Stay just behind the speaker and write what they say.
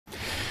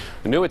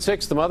New at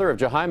 6, the mother of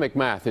Jahi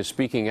McMath is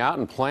speaking out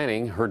and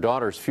planning her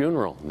daughter's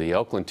funeral. The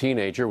Oakland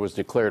teenager was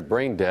declared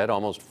brain dead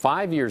almost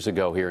 5 years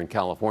ago here in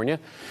California.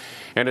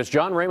 And as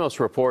John Ramos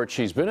reports,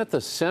 she's been at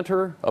the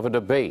center of a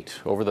debate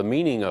over the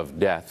meaning of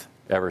death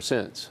ever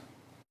since.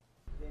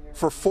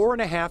 For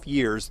 4.5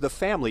 years, the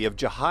family of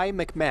Jahi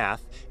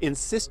McMath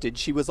insisted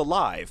she was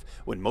alive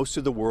when most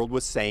of the world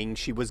was saying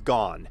she was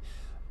gone.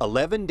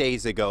 11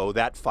 days ago,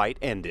 that fight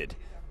ended,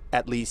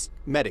 at least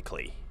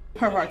medically.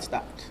 Her heart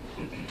stopped.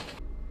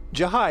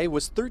 Jahi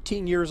was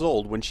 13 years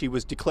old when she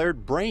was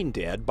declared brain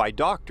dead by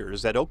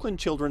doctors at Oakland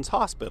Children's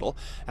Hospital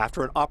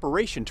after an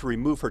operation to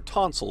remove her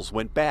tonsils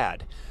went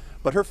bad.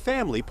 But her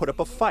family put up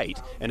a fight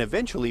and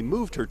eventually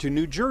moved her to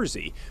New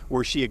Jersey,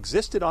 where she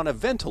existed on a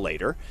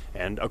ventilator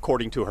and,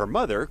 according to her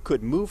mother,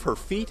 could move her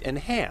feet and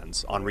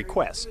hands on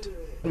request.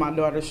 My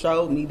daughter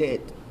showed me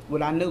that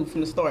what I knew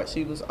from the start,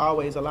 she was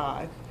always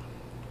alive.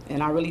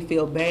 And I really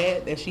feel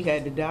bad that she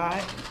had to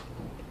die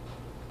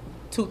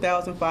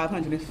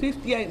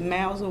 2,558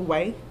 miles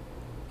away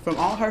from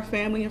all her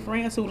family and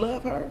friends who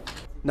love her.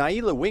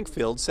 Naila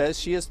Winkfield says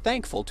she is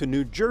thankful to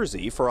New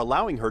Jersey for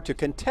allowing her to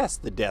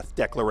contest the death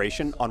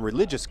declaration on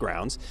religious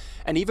grounds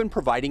and even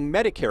providing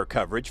Medicare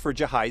coverage for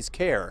Jahi's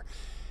care.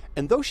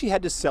 And though she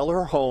had to sell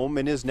her home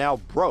and is now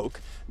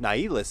broke,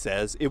 Naila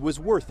says it was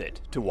worth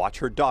it to watch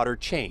her daughter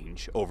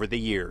change over the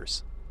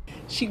years.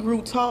 She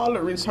grew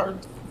taller and her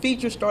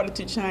features started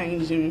to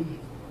change, and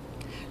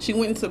she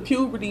went into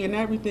puberty and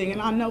everything,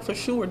 and I know for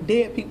sure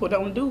dead people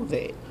don't do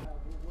that.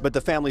 But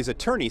the family's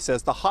attorney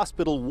says the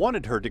hospital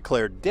wanted her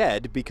declared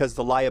dead because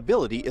the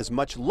liability is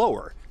much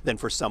lower than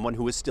for someone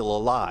who is still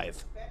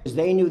alive.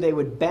 They knew they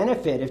would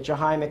benefit if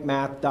Jahi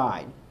McMath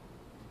died,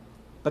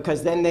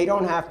 because then they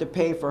don't have to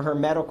pay for her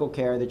medical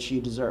care that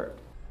she deserved.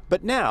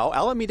 But now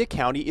Alameda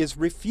County is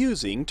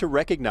refusing to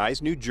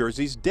recognize New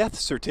Jersey's death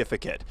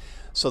certificate.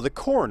 So the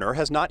coroner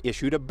has not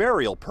issued a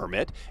burial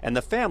permit, and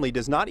the family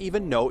does not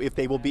even know if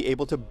they will be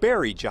able to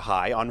bury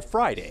Jahi on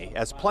Friday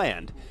as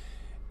planned.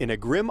 In a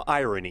grim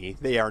irony,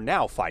 they are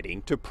now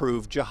fighting to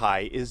prove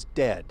Jahi is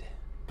dead.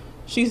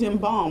 She's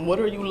embalmed. What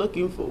are you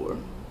looking for?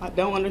 I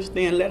don't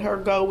understand. Let her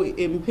go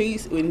in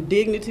peace, in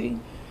dignity.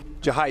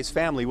 Jahi's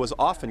family was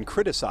often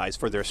criticized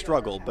for their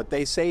struggle, but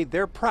they say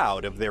they're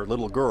proud of their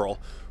little girl,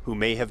 who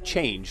may have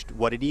changed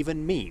what it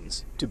even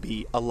means to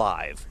be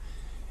alive.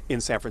 In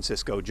San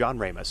Francisco, John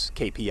Ramos,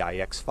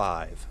 KPIX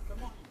 5.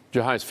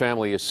 Jahi's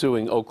family is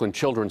suing Oakland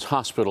Children's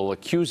Hospital,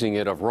 accusing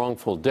it of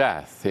wrongful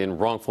death. In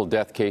wrongful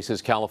death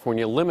cases,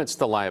 California limits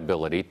the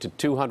liability to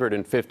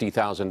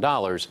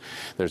 $250,000.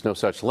 There's no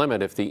such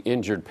limit if the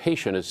injured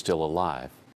patient is still alive.